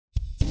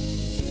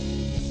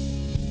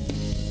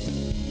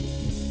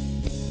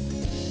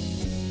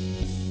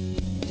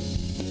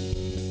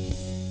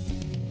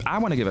I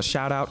want to give a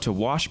shout out to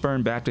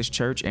Washburn Baptist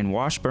Church in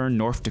Washburn,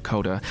 North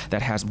Dakota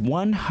that has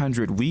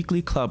 100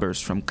 weekly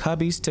clubbers from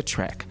Cubbies to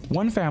Trek.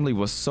 One family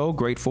was so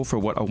grateful for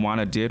what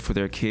Awana did for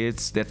their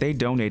kids that they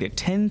donated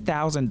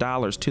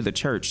 $10,000 to the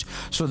church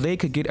so they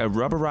could get a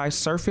rubberized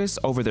surface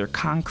over their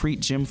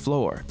concrete gym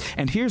floor.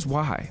 And here's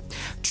why.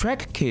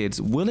 Trek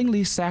kids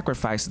willingly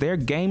sacrifice their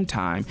game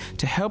time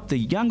to help the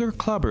younger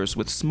clubbers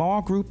with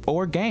small group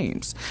or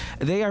games.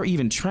 They are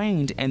even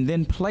trained and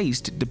then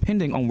placed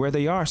depending on where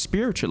they are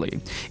spiritually.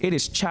 It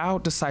is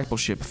child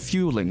discipleship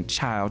fueling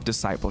child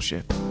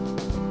discipleship.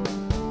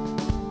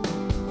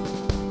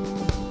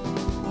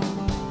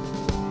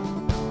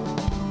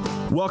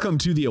 Welcome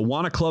to the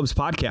Awana Clubs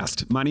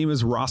podcast. My name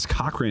is Ross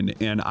Cochran,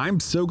 and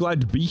I'm so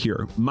glad to be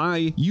here.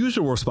 My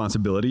usual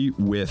responsibility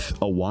with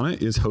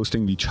Awana is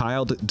hosting the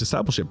Child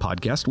Discipleship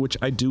podcast, which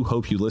I do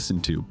hope you listen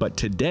to. But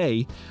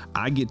today,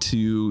 I get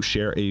to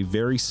share a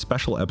very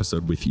special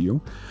episode with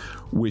you,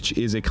 which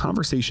is a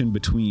conversation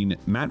between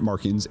Matt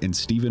Markins and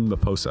Stephen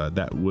Maposa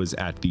that was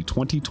at the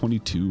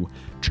 2022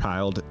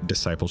 Child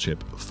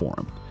Discipleship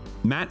Forum.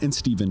 Matt and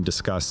Stephen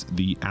discuss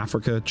the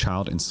Africa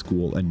Child and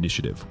School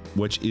Initiative,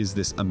 which is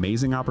this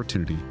amazing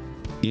opportunity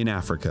in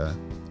Africa,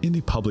 in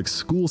the public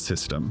school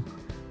system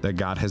that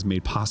God has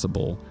made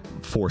possible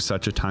for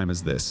such a time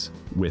as this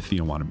with the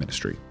Awana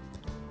ministry.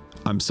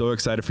 I'm so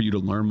excited for you to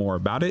learn more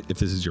about it if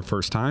this is your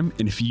first time.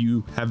 And if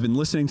you have been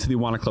listening to the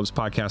Awana Clubs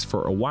podcast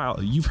for a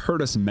while, you've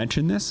heard us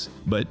mention this,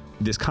 but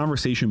this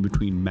conversation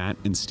between Matt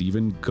and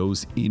Stephen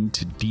goes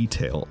into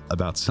detail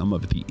about some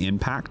of the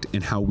impact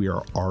and how we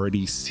are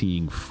already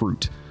seeing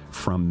fruit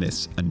from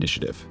this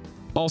initiative.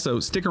 Also,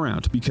 stick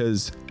around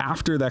because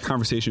after that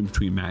conversation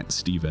between Matt and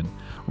Stephen,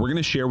 we're going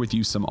to share with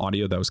you some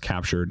audio that was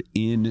captured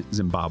in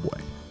Zimbabwe.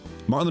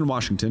 Marlon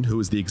Washington, who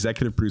is the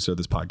executive producer of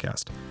this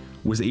podcast,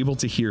 was able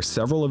to hear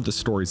several of the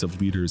stories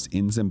of leaders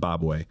in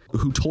Zimbabwe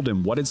who told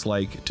him what it's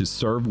like to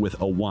serve with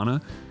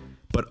Awana,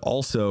 but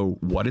also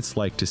what it's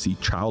like to see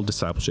child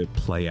discipleship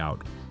play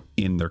out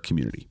in their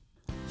community.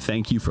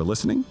 Thank you for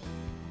listening.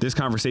 This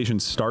conversation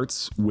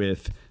starts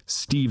with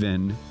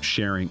Stephen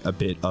sharing a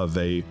bit of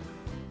a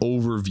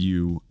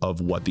overview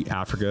of what the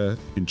Africa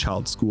and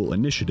Child School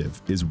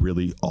Initiative is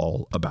really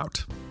all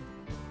about.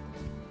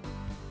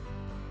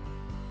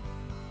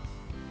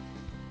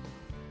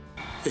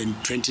 In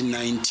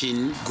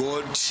 2019,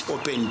 God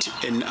opened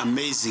an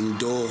amazing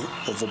door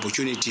of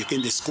opportunity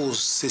in the school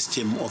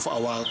system of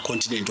our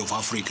continent of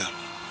Africa.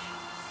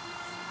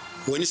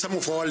 When some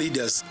of our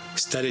leaders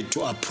started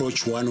to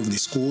approach one of the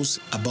schools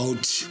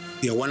about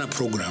the Awana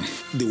program,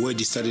 the word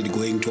started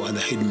going to other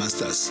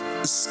headmasters.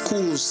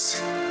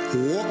 Schools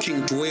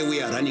walking to where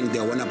we are running the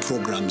Awana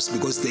programs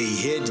because they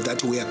heard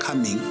that we are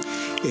coming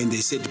and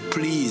they said,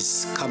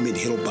 please come and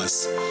help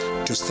us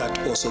to start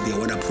also the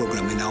Awana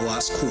program in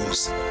our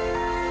schools.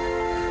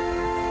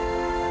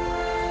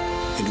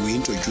 And we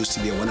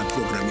introduced the Awana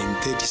program in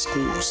 30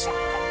 schools.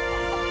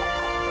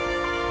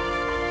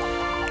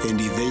 And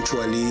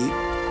eventually,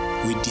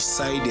 we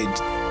decided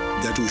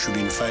that we should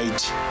invite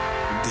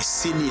the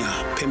senior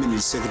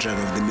permanent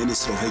secretary of the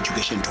Ministry of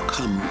Education to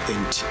come.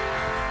 And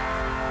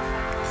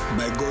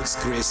by God's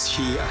grace,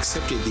 she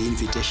accepted the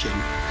invitation.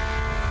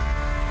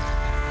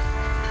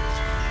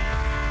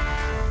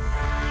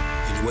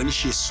 And when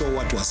she saw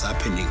what was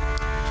happening,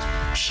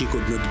 she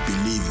could not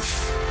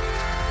believe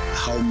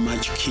how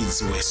much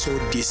kids were so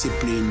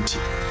disciplined.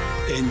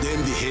 And then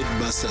the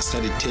headmaster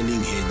started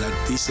telling her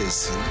that this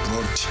has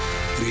brought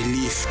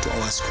relief to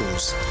our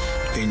schools.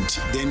 And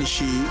then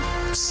she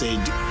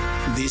said,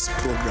 this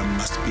program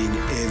must be in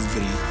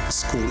every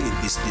school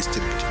in this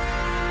district.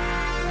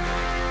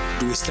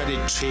 We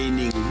started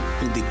training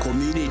the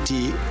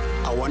community,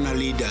 Awana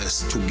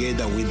leaders,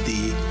 together with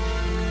the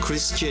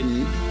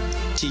Christian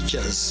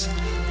teachers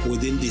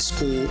within the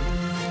school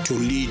to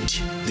lead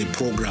the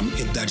program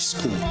at that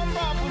school.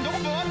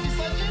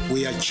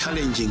 We are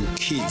challenging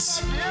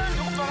kids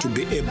to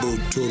be able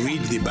to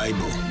read the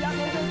Bible.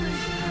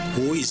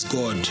 Who is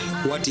God?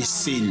 What is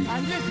sin?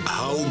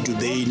 How do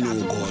they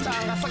know God?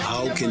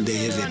 How can they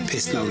have a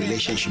personal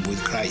relationship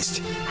with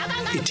Christ?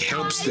 It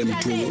helps them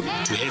to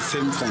have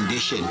firm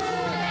foundation.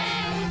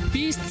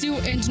 Be still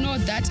and know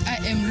that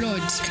I am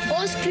Lord.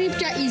 All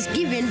scripture is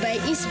given by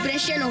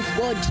inspiration of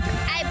God.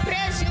 I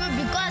praise you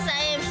because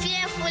I am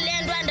fearfully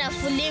and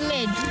wonderfully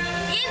made.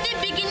 In the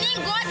beginning,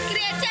 God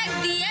created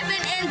the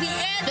heaven and the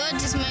earth. God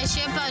is my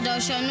shepherd, I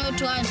shall not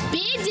want.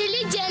 Be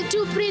diligent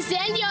to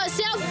present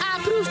yourself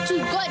approved to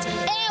God,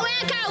 a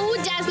worker who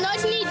does not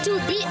need to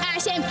be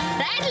ashamed,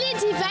 rightly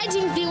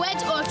dividing the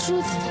word of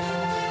truth.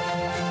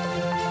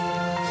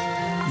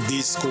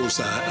 These schools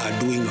are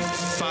doing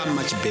far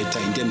much better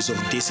in terms of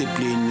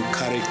discipline,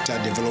 character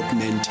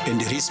development,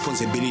 and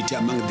responsibility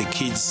among the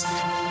kids.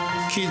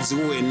 Kids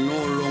who were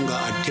no longer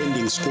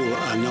attending school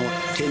are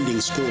now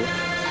attending school.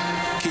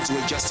 Kids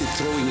were just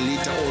throwing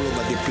litter all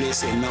over the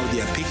place, and now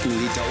they are picking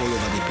litter all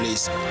over the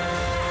place.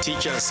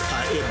 Teachers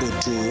are able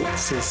to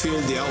fulfill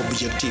their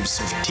objectives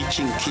of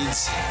teaching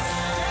kids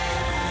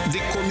The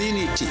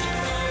community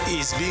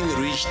is being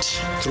reached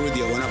through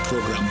the Awana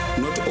program.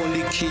 Not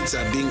only kids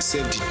are being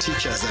saved,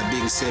 teachers are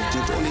being saved.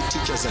 Not only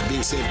teachers are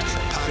being saved,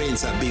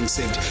 parents are being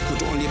saved.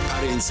 Not only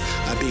parents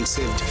are being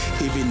saved,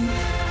 even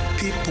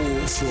people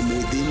from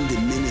within the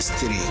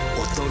ministry,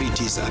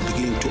 authorities are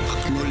beginning to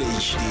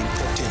acknowledge the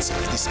importance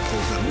of this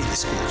program in the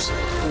schools.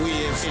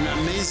 We have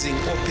amazing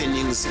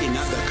openings in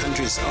other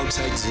countries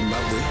outside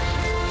Zimbabwe.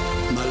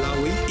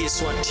 Malawi,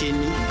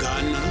 Eswatini,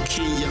 Ghana,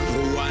 Kenya,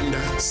 Rwanda,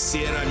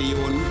 Sierra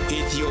Leone,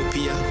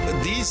 Ethiopia.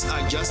 These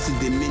are just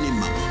the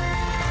minimum.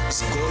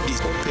 God is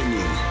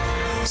opening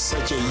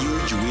such a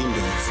huge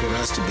window for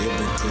us to be able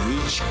to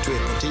reach to a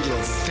potential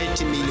of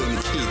 30 million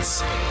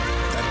kids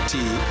that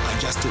are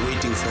just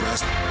waiting for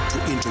us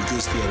to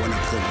introduce the Awana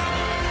program.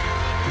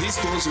 These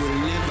doors will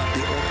never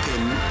be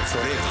open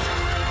forever.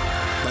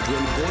 But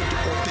when God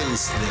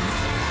opens them,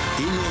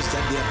 He knows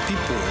that there are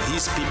people,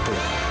 His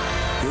people.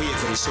 We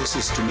have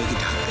resources to make it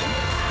happen.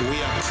 We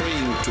are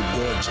praying to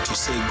God to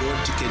say,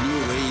 God, can you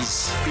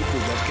raise people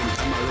that can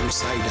come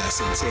alongside us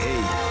and say,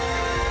 hey,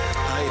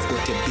 I've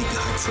got a big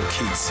heart for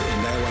kids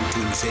and I want to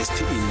invest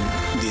in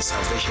the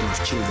salvation of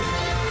children.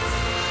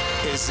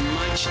 As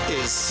much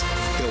as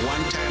a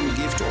one-time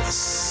gift of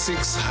 $650,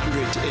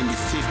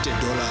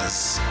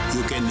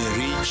 you can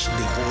reach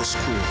the whole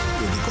school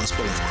with the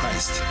gospel of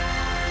Christ.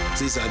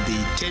 These are the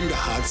tender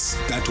hearts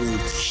that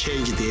will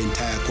change the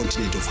entire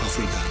continent of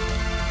Africa.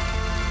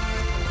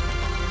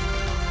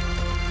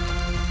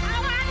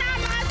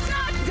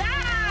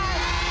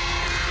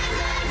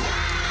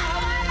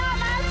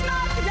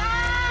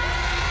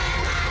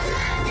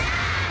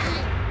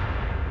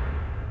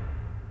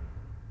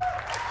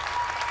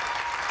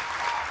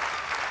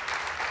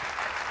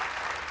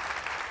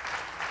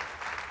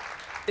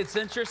 It's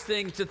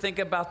interesting to think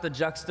about the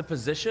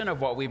juxtaposition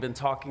of what we've been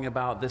talking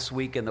about this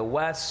week in the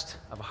West,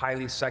 of a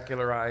highly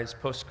secularized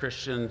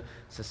post-Christian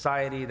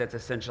society that's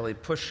essentially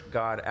pushed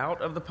God out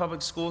of the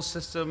public school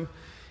system.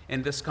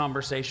 And this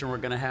conversation we're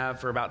going to have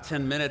for about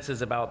 10 minutes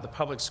is about the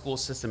public school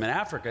system in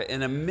Africa.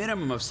 In a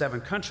minimum of 7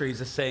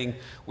 countries is saying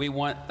we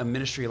want a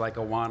ministry like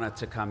Awana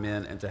to come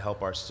in and to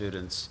help our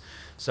students.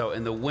 So,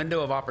 and the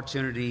window of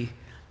opportunity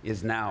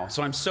is now.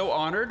 So I'm so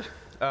honored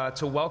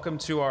to welcome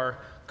to our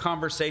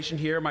conversation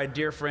here my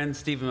dear friend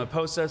Stephen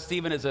Maposa.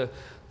 Stephen is a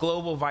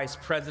global vice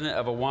president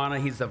of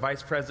Awana. He's the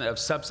vice president of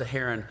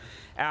Sub-Saharan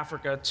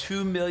Africa.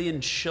 2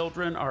 million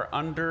children are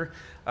under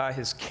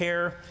his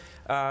care.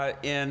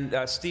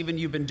 Stephen,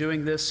 you've been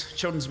doing this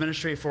children's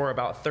ministry for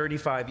about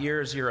 35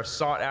 years. You're a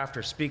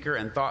sought-after speaker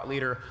and thought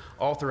leader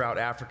all throughout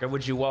Africa.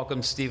 Would you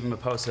welcome Stephen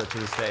Maposa to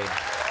the stage?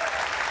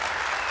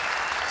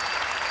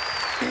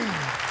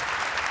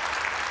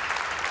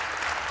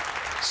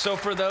 So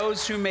for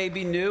those who may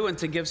be new, and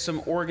to give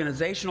some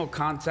organizational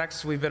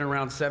context, we've been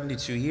around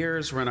 72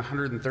 years. We're in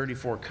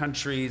 134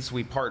 countries.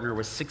 We partner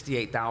with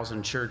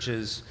 68,000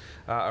 churches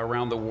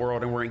around the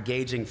world, and we're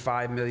engaging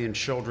 5 million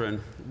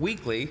children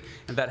weekly.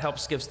 And that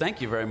helps gives,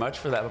 thank you very much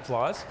for that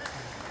applause.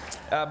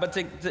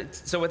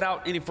 So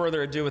without any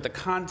further ado with the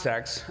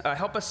context,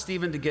 help us,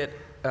 Stephen, to get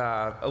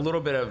a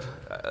little bit of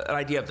an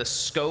idea of the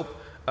scope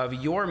of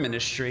your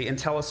ministry, and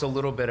tell us a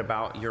little bit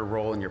about your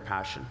role and your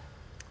passion.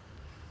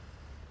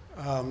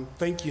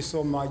 Thank you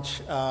so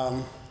much.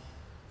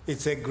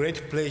 It's a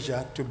great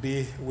pleasure to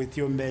be with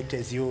you, mate,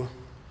 as you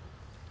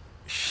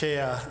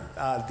share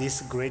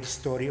this great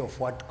story of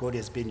what God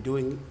has been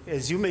doing.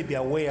 As you may be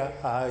aware,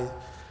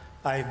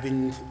 I've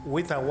been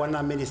with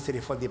Awana Ministry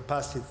for the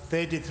past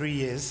 33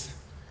 years,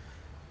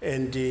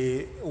 and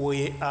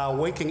we are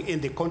working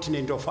in the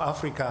continent of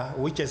Africa,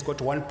 which has got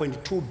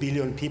 1.2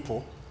 billion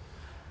people.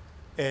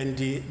 And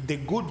the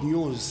good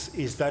news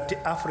is that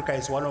Africa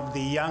is one of the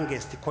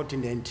youngest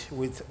continents,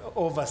 with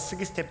over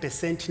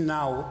 60%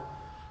 now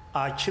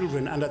are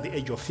children under the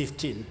age of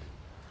 15.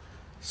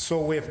 So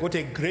we've got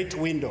a great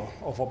window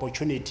of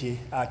opportunity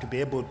to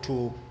be able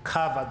to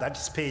cover that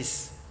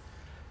space.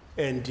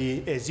 And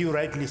as you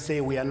rightly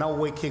say, we are now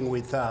working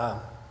with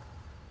 2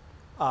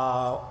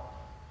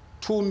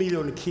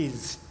 million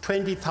kids,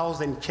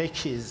 20,000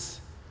 churches,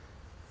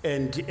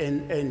 and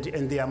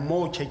there are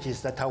more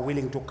churches that are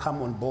willing to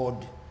come on board,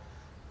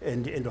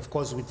 and of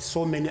course with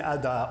so many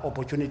other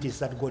opportunities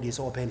that God is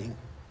opening.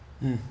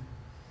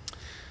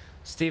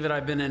 Stephen,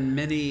 I've been in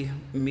many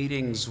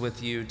meetings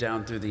with you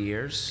down through the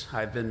years.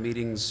 I've been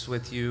meetings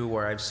with you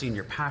where I've seen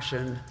your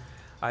passion.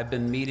 I've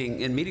been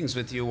in meetings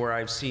with you where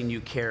I've seen you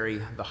carry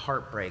the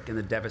heartbreak and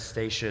the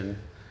devastation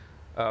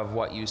of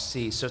what you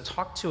see. So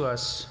talk to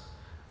us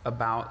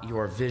about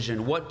your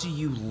vision. What do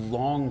you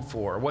long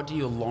for? What do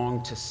you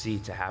long to see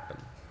to happen?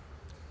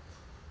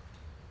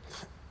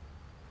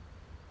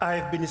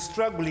 I've been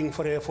struggling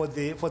for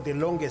the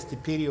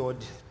longest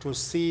period to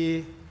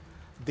see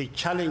the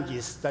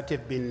challenges that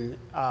have been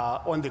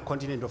on the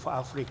continent of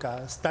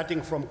Africa,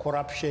 starting from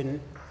corruption,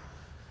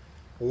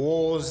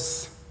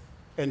 wars,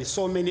 and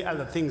so many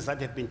other things that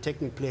have been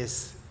taking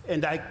place.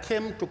 And I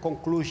came to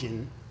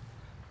conclusion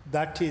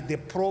that the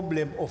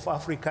problem of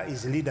Africa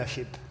is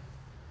leadership.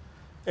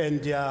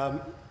 And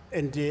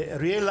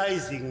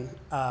realizing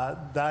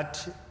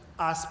that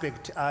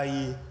aspect,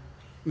 I'm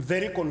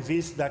very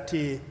convinced that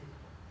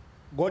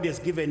God has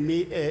given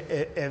me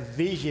a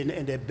vision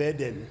and a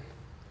burden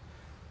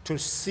to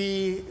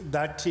see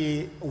that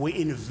we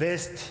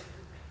invest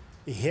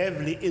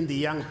heavily in the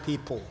young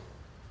people,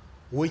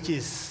 which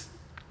is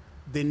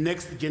the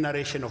next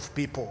generation of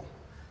people.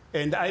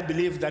 And I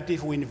believe that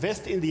if we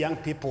invest in the young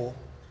people,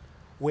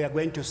 we are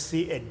going to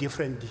see a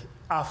different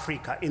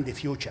Africa in the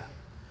future.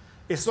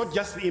 It's not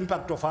just the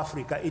impact of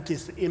Africa, it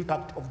is the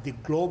impact of the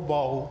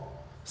global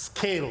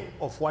scale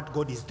of what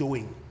God is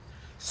doing.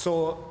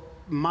 So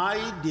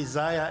my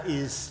desire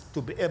is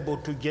to be able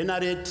to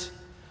generate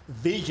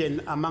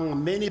vision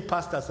among many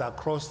pastors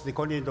across the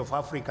continent of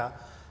Africa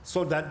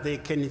so that they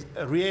can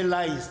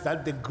realize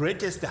that the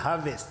greatest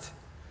harvest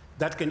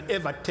that can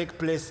ever take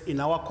place in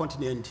our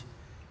continent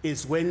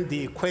is when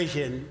the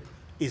equation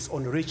is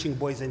on reaching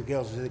boys and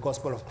girls with the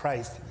gospel of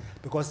Christ,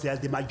 because they are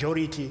the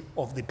majority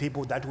of the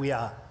people that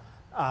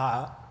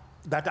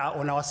that are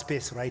on our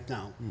space right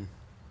now.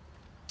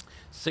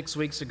 6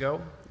 weeks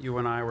ago, you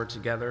and I were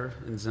together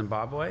in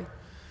Zimbabwe.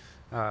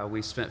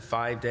 We spent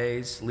 5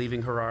 days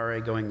leaving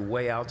Harare, going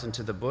way out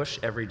into the bush.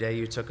 Every day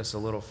you took us a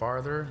little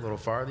farther.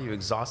 You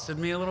exhausted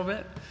me a little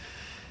bit.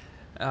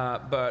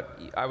 But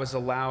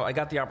I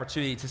got the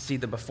opportunity to see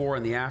the before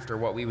and the after.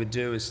 What we would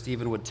do is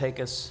Stephen would take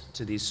us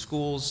to these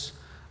schools.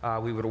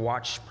 We would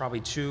watch probably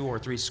 2 or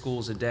 3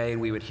 schools a day,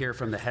 and we would hear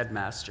from the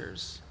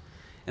headmasters.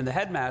 And the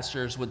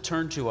headmasters would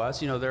turn to us.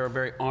 They're a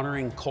very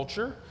honoring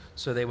culture,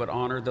 so they would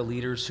honor the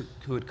leaders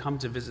who would come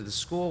to visit the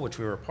school, which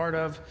we were a part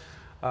of.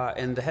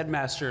 And the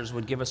headmasters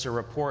would give us a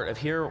report of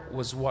here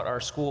was what our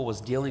school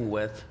was dealing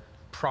with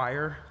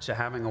prior to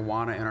having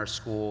Awana in our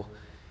school.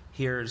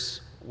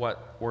 Here's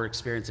what we're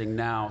experiencing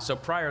now. So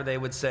prior, they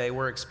would say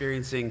we're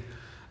experiencing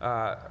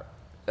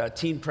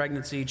teen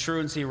pregnancy,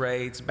 truancy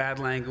rates, bad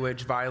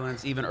language,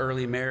 violence, even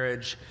early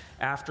marriage.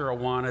 After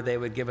Awana, they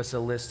would give us a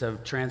list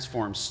of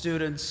transformed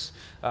students.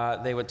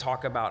 They would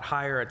talk about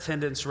higher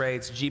attendance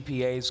rates,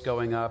 GPAs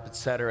going up, et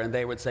cetera. And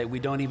they would say, we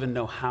don't even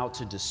know how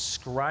to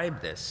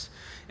describe this.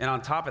 And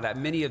on top of that,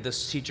 many of the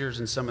teachers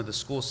in some of the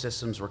school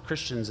systems were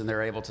Christians, and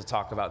they're able to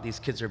talk about these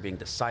kids are being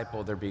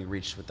discipled, they're being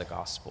reached with the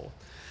gospel.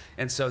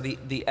 And so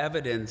the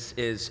evidence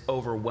is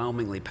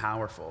overwhelmingly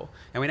powerful.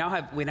 And we now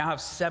have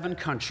 7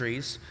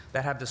 countries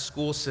that have the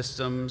school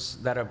systems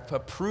that have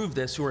approved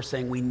this, who are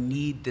saying we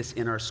need this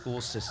in our school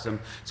system.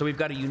 So we've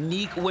got a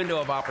unique window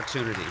of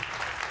opportunity.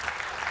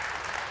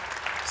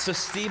 So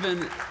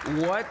Stephen,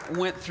 what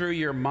went through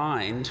your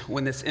mind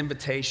when this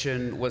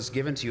invitation was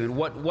given to you, and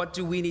what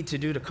do we need to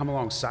do to come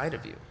alongside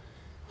of you?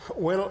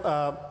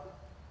 Well,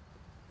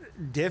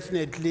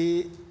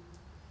 definitely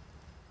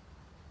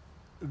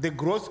the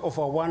growth of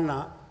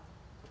Awana,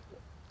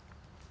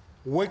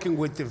 working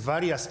with the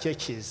various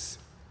churches,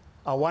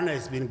 Awana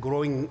has been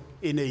growing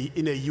in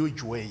a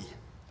huge way.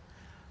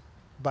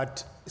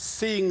 But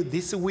seeing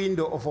this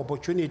window of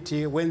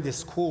opportunity when the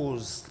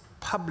schools,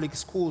 public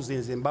schools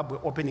in Zimbabwe,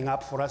 opening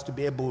up for us to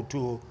be able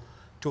to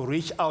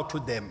reach out to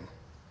them,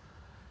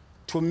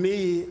 to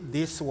me,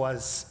 this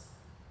was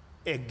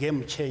a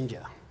game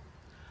changer.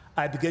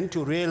 I began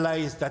to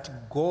realize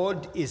that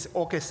God is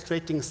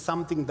orchestrating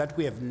something that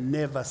we have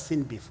never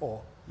seen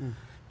before.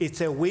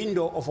 It's a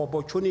window of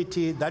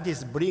opportunity that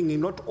is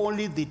bringing not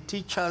only the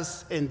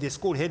teachers and the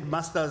school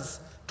headmasters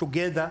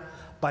together,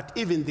 but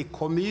even the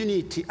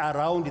community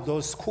around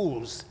those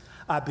schools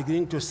are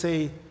beginning to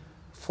say,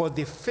 for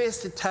the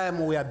first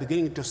time, we are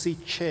beginning to see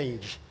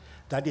change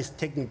that is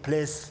taking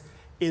place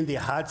in the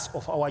hearts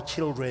of our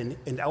children,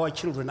 and our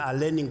children are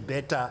learning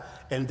better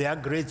and their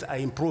grades are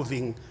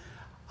improving.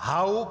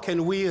 How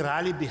can we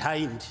rally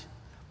behind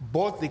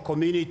both the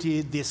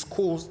community, the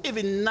schools,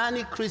 even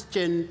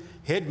non-Christian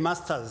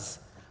headmasters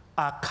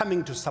are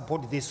coming to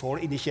support this whole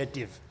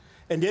initiative?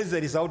 And as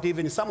a result,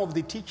 even some of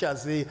the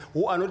teachers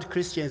who are not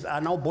Christians are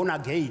now born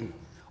again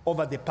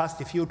over the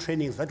past few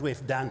trainings that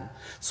we've done.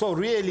 So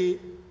really,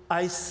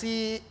 I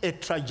see a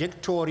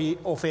trajectory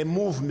of a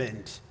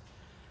movement,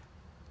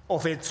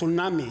 of a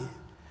tsunami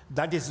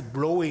that is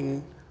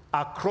blowing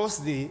across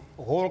the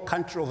whole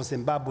country of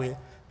Zimbabwe.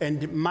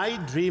 And my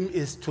dream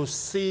is to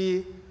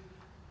see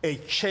a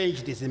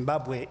changed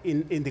Zimbabwe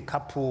in the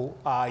couple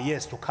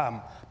years to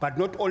come. But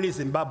not only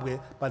Zimbabwe,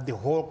 but the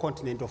whole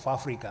continent of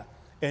Africa.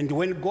 And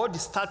when God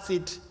starts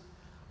it,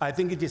 I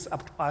think it is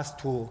up to us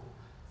to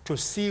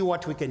see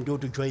what we can do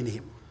to join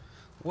him.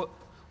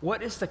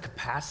 What is the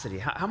capacity?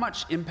 How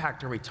much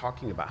impact are we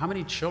talking about? How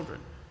many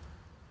children?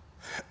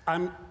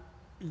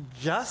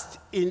 Just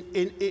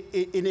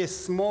in a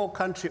small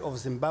country of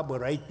Zimbabwe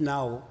right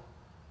now,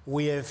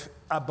 we have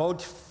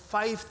about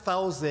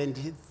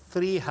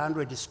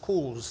 5,300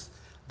 schools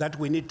that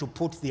we need to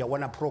put the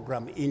Awana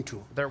program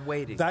into. They're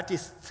waiting. That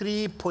is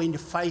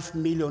 3.5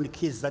 million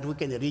kids that we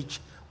can reach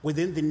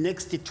within the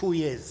next 2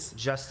 years.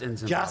 Just in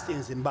Zimbabwe? Just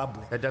in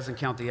Zimbabwe. That doesn't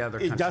count the other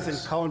countries? It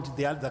doesn't count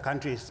the other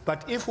countries.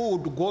 But if we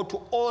would go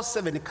to all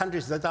 7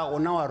 countries that are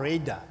on our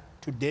radar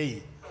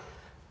today,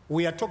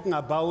 we are talking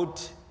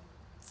about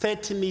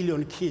 30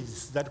 million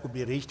kids that could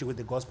be reached with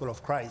the gospel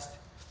of Christ.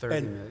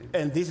 30 million.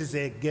 And this is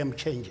a game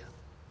changer.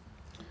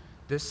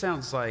 This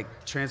sounds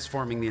like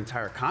transforming the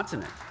entire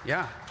continent.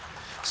 Yeah.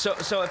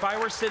 So if I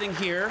were sitting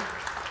here,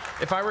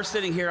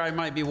 I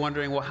might be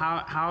wondering, well,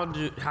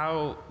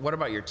 what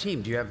about your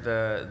team? Do you have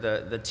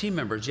the team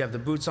members? Do you have the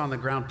boots on the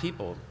ground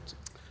people?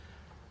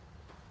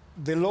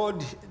 The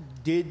Lord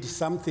did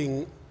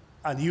something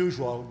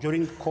unusual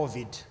during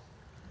COVID.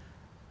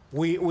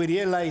 We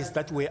realized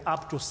that we're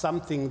up to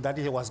something that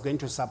it was going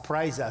to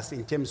surprise us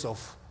in terms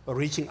of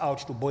reaching out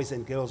to boys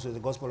and girls with the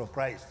gospel of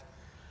Christ.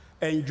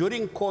 And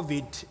during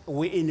COVID,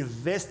 we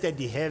invested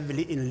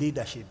heavily in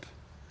leadership.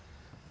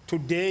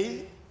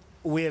 Today,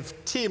 we have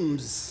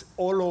teams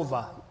all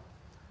over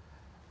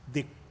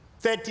the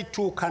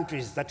 32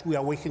 countries that we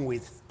are working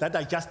with that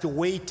are just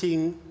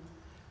waiting,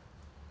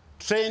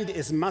 trained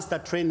as master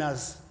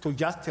trainers to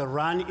just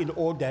run in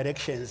all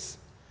directions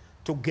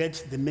to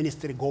get the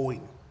ministry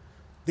going.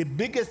 The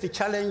biggest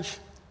challenge,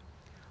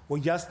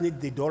 we just need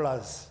the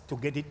dollars to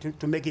get it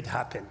to make it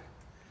happen.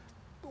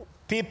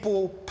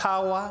 People,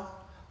 power,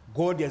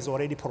 God has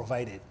already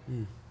provided.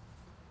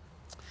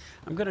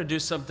 I'm going to do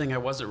something I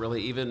wasn't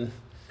really even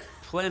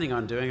planning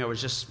on doing. I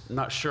was just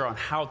not sure on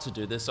how to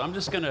do this. So I'm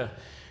just going to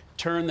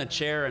turn the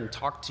chair and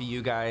talk to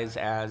you guys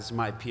as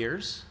my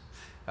peers.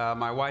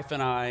 My wife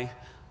and I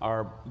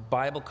are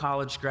Bible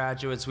college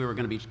graduates. We were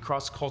going to be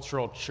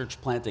cross-cultural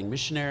church planting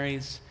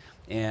missionaries,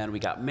 and we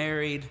got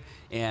married.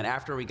 And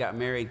after we got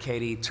married,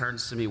 Katie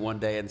turns to me one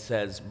day and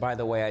says, "By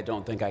the way, I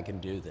don't think I can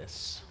do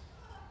this."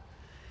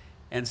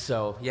 And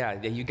so,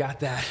 yeah, you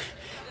got that.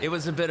 It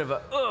was a bit of a,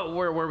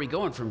 where are we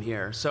going from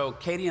here? So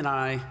Katie and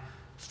I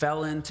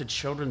fell into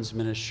children's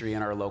ministry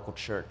in our local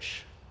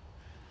church.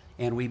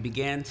 And we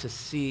began to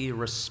see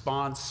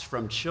response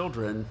from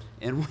children,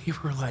 and we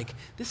were like,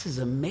 this is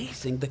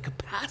amazing, the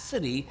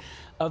capacity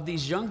of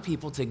these young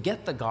people to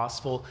get the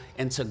gospel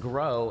and to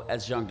grow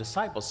as young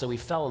disciples. So we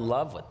fell in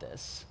love with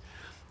this.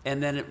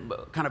 And then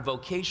kind of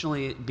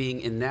vocationally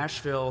being in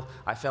Nashville,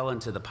 I fell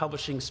into the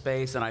publishing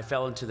space, and I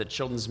fell into the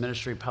children's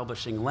ministry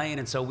publishing lane.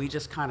 And so we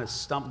just kind of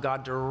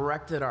God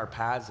directed our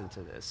paths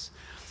into this.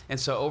 And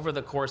so over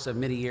the course of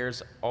many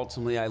years,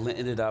 ultimately I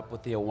ended up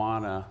with the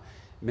Awana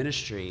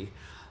ministry.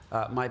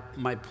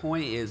 My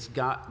point is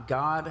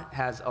God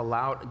has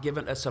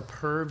given us a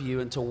purview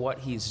into what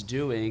he's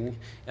doing.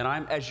 And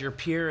I'm, as your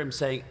peer, I'm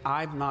saying,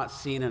 I've not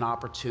seen an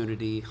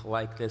opportunity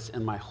like this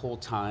in my whole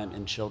time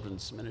in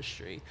children's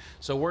ministry.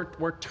 So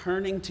we're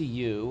turning to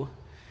you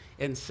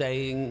and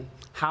saying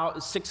how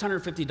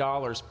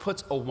 $650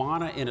 puts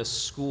Awana in a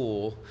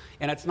school,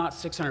 and it's not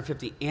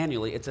 $650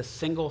 annually, it's a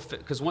single,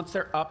 because once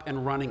they're up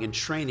and running and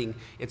training,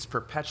 it's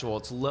perpetual,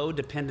 it's low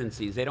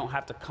dependencies. They don't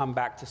have to come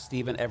back to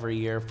Stephen every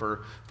year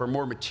for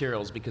more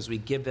materials because we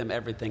give them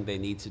everything they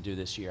need to do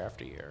this year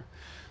after year.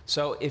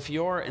 So if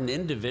you're an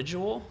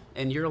individual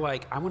and you're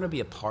like, I want to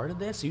be a part of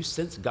this, you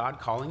sense God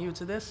calling you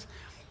to this,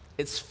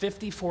 it's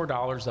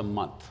 $54 a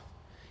month.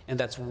 And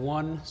that's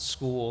one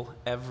school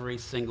every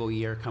single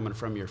year coming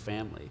from your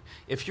family.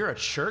 If you're a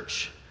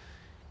church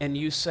and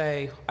you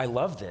say, I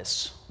love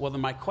this, well, then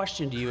my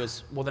question to you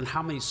is, well, then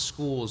how many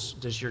schools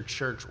does your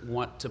church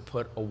want to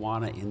put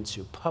Awana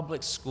into?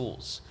 Public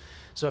schools.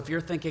 So if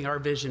you're thinking our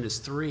vision is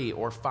 3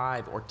 or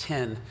 5 or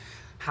 10,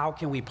 how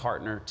can we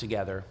partner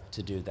together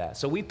to do that?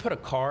 So we put a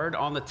card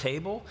on the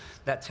table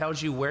that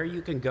tells you where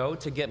you can go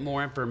to get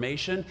more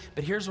information.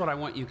 But here's what I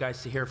want you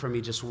guys to hear from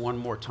me just one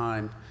more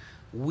time.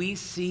 We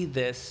see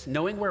this,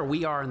 knowing where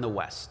we are in the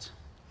West,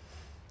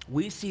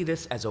 we see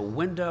this as a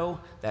window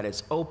that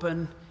is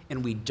open,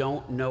 and we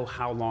don't know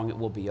how long it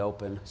will be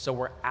open. So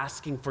we're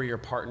asking for your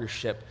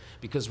partnership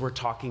because we're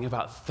talking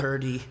about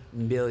 30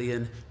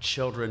 million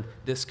children.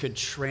 This could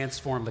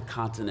transform the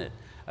continent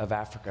of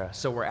Africa.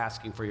 So we're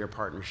asking for your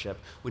partnership.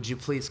 Would you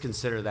please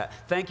consider that?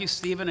 Thank you,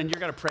 Stephen, and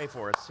you're going to pray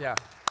for us. Yeah.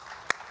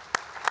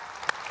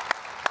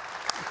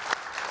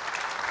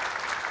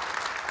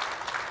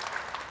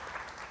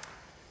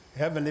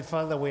 Heavenly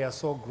Father, we are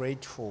so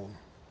grateful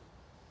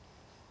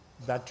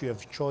that you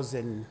have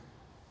chosen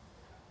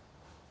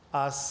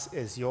us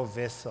as your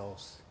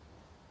vessels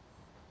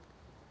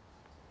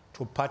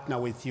to partner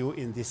with you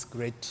in this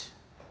great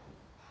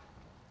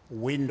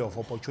window of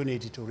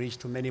opportunity to reach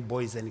to many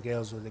boys and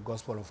girls with the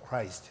gospel of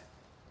Christ.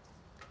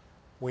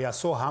 We are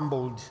so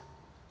humbled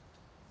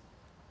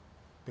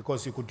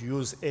because you could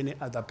use any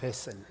other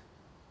person,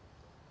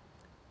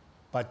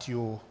 but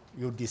you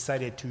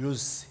decided to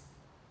use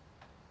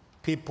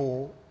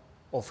people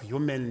of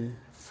human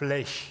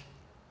flesh.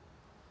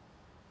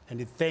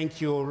 And thank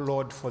you,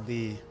 Lord, for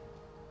the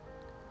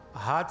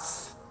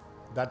hearts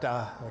that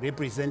are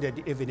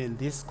represented even in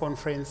this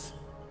conference,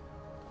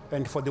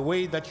 and for the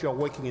way that you are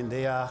working in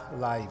their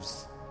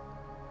lives,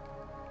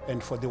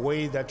 and for the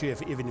way that you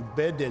have even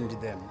burdened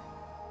them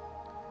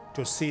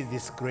to see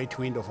this great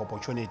window of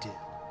opportunity.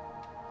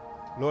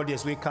 Lord,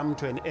 as we come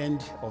to an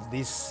end of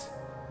this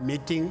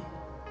meeting,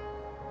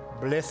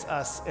 bless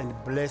us and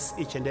bless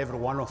each and every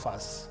one of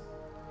us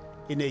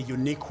in a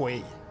unique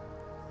way,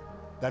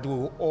 that we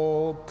will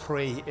all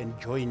pray and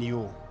join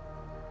you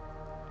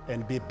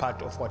and be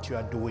part of what you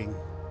are doing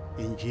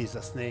In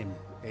Jesus' name,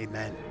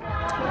 amen.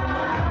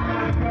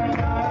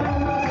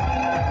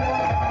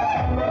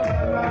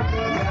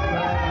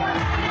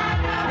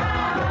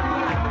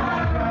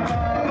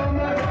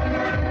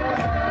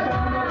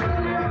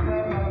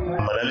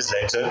 My name is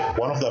Lecter.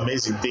 One of the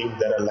amazing things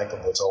that I like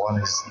about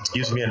Awana is it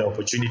gives me an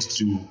opportunity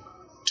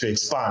to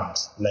expand.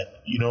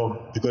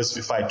 Because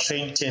if I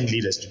train 10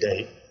 leaders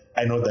today,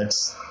 I know that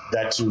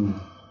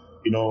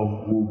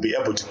we'll be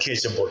able to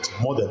catch about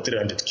more than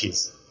 300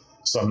 kids.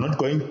 So I'm not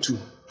going to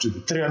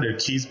the 300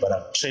 kids, but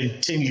I've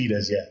trained 10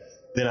 leaders here.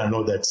 Then I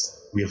know that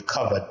we have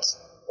covered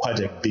quite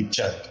a big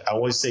chunk. I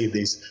always say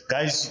this,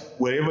 guys,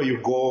 wherever you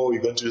go,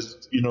 you're going to,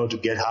 to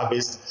get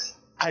harvest.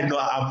 I know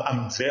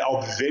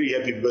I'll be very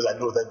happy because I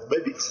know that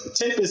maybe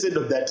 10%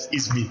 of that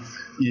is me,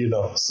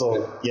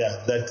 So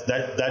yeah, that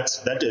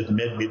has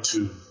made me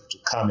to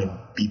come and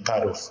be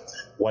part of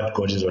what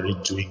God is already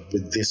doing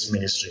with this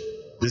ministry.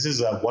 This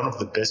is one of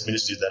the best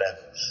ministries that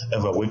I've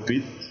ever worked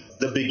with.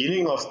 The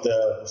beginning of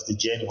the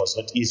journey was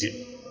not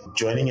easy.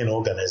 Joining an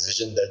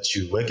organization that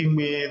you're working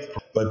with,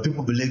 but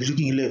people be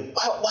looking like,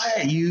 why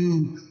are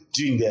you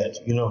doing that?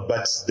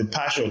 But the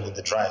passion and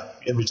the drive.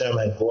 Every time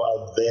I go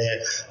out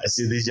there, I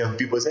see these young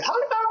people say, how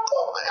did I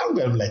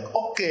go? I'm like,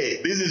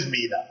 okay, this is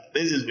me now.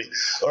 This is me.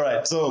 All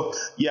right. So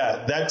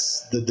yeah,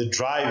 that's the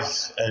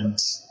drive and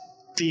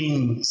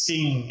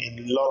seeing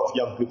a lot of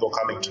young people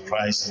coming to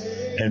Christ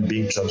and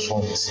being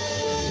transformed.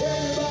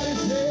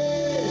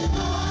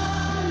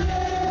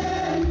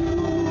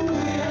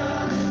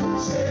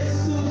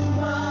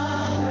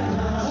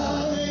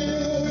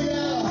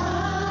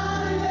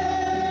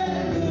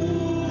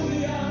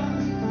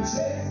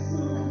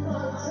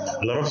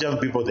 A lot of young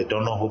people, they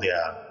don't know who they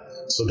are.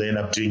 So they end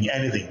up doing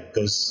anything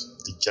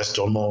because they just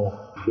don't know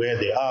where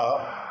they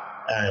are,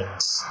 and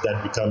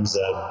that becomes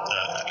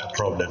a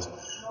problem.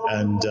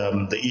 And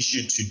the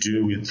issue to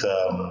do with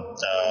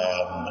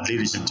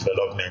leadership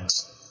development,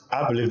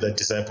 I believe that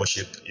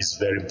discipleship is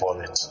very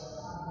important.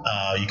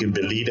 You can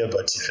be a leader,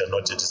 but if you're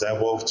not a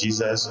disciple of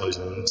Jesus or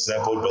you're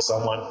discipled by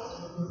someone,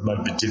 it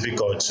might be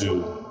difficult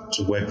to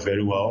work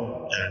very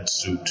well and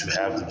to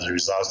have the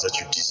results that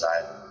you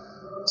desire.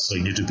 So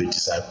you need to be a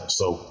disciple.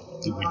 So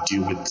we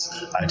deal with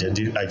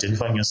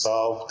identifying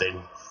yourself,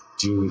 then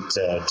deal with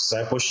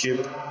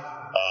discipleship.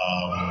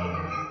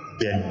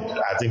 Then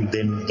I think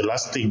the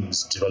last thing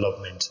is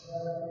development.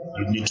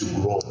 You need to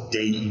grow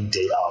day in,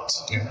 day out.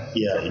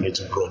 Yeah, you need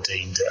to grow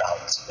day in, day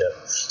out. Yeah.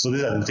 So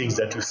these are the things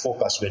that we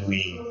focus when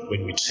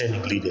we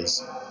training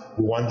leaders.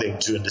 We want them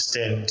to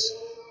understand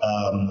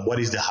what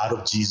is the heart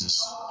of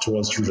Jesus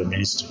towards children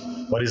ministry.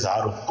 What is the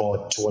heart of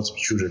God towards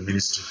children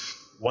ministry.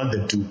 We want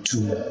them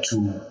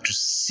to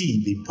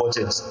see the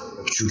importance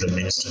of children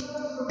ministry.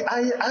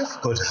 I've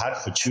got a heart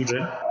for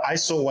children. I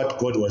saw what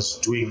God was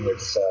doing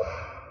with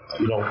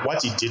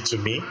what He did to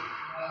me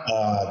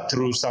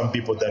through some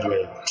people that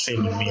were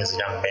training me as a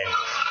young man,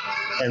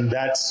 and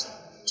that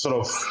sort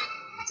of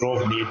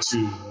drove me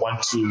to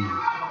want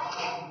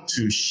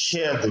to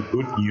share the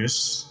good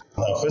news.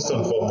 First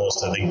and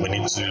foremost, I think we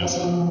need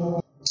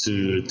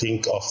to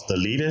think of the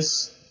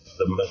leaders,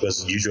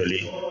 because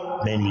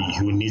mainly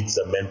who needs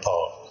the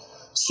manpower.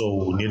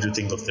 So we need to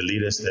think of the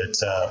leaders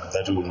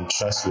that we will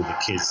trust with the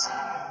kids.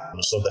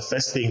 So the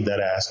first thing that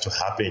has to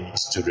happen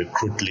is to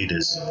recruit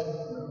leaders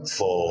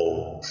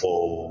for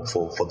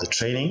the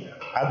training.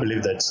 I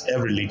believe that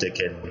every leader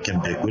can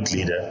be a good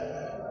leader,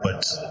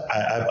 but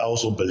I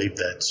also believe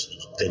that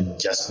they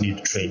just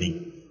need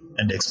training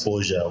and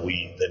exposure.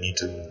 They need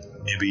to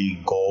maybe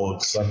go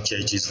to some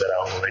churches that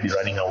are already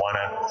running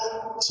Awana,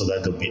 so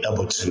that they'll be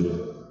able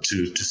to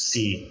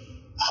see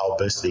how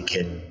best they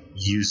can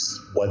use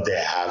what they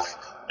have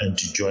and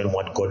to join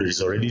what God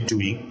is already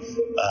doing,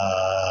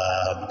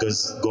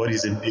 because God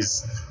is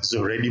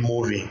already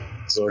moving,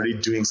 is already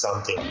doing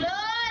something.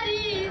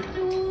 Glory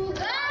to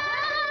God.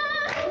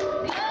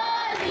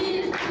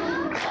 Glory to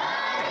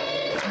God.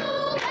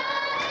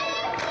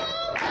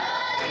 Glory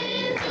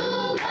to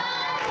God.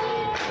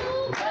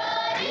 Glory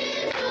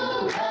to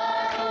God. Glory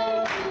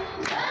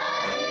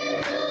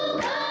to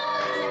God.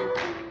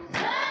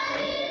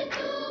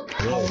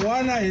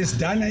 Awana has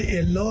done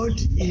a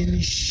lot in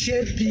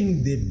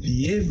shaping the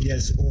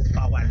behaviors of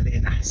our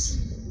learners.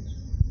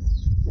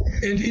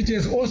 And it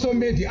has also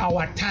made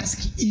our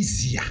task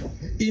easier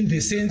in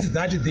the sense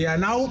that they are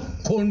now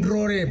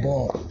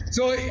controllable.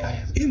 So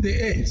in the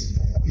end,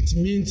 it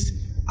means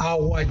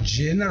our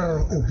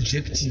general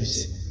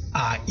objectives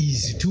are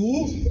easy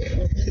to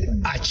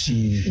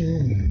achieve.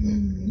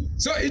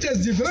 So it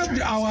has developed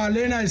our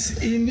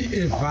learners in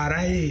a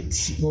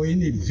variety or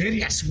in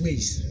various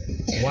ways.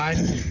 One,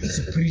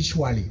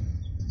 spiritually.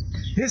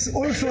 This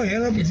also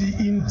helped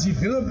in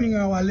developing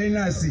our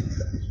learners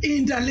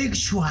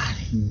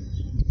intellectually.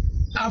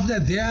 After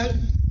their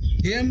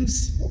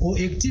games or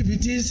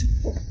activities,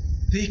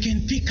 they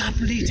can pick up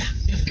later.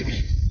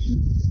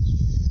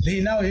 They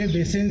now have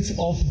a sense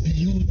of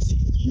beauty.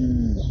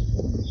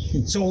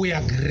 So we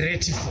are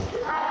grateful.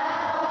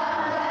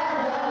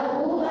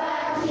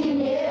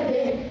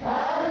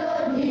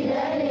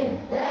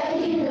 Thy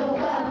kingdom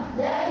come,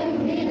 thy will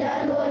be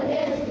done on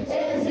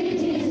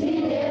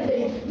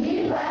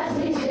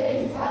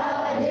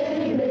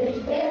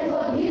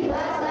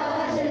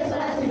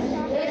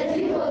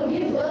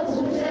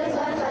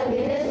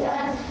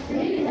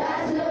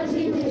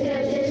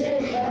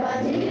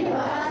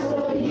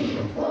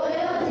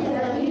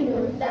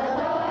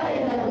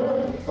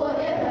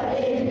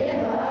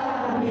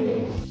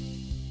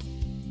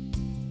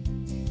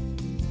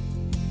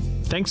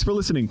Thanks for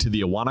listening to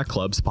the Awana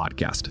Clubs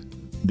podcast.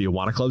 The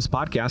Awana Clubs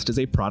podcast is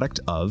a product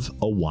of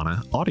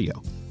Awana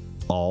Audio.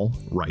 All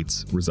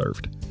rights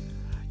reserved.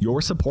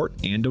 Your support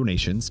and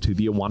donations to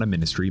the Awana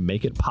ministry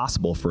make it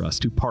possible for us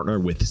to partner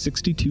with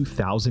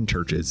 62,000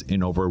 churches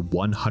in over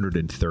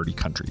 130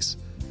 countries.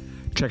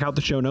 Check out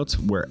the show notes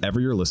wherever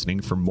you're listening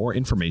for more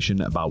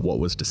information about what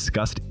was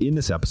discussed in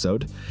this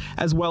episode,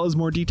 as well as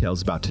more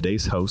details about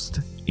today's host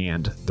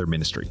and their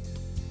ministry.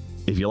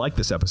 If you like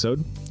this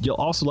episode, you'll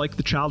also like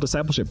the Child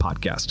Discipleship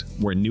Podcast,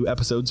 where new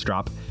episodes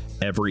drop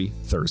every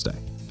Thursday.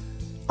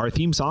 Our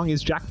theme song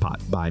is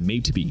Jackpot by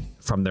Made to Be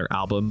from their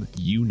album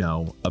You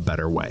Know a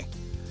Better Way.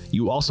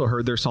 You also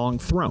heard their song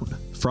Throne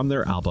from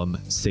their album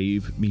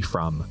Save Me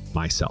From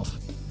Myself.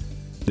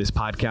 This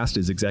podcast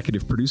is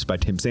executive produced by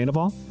Tim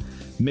Sandoval,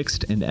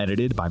 mixed and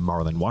edited by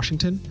Marlon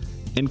Washington,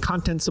 and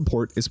content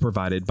support is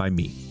provided by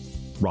me,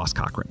 Ross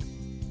Cochran.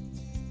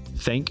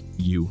 Thank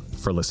you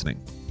for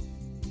listening.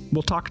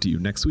 We'll talk to you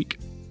next week.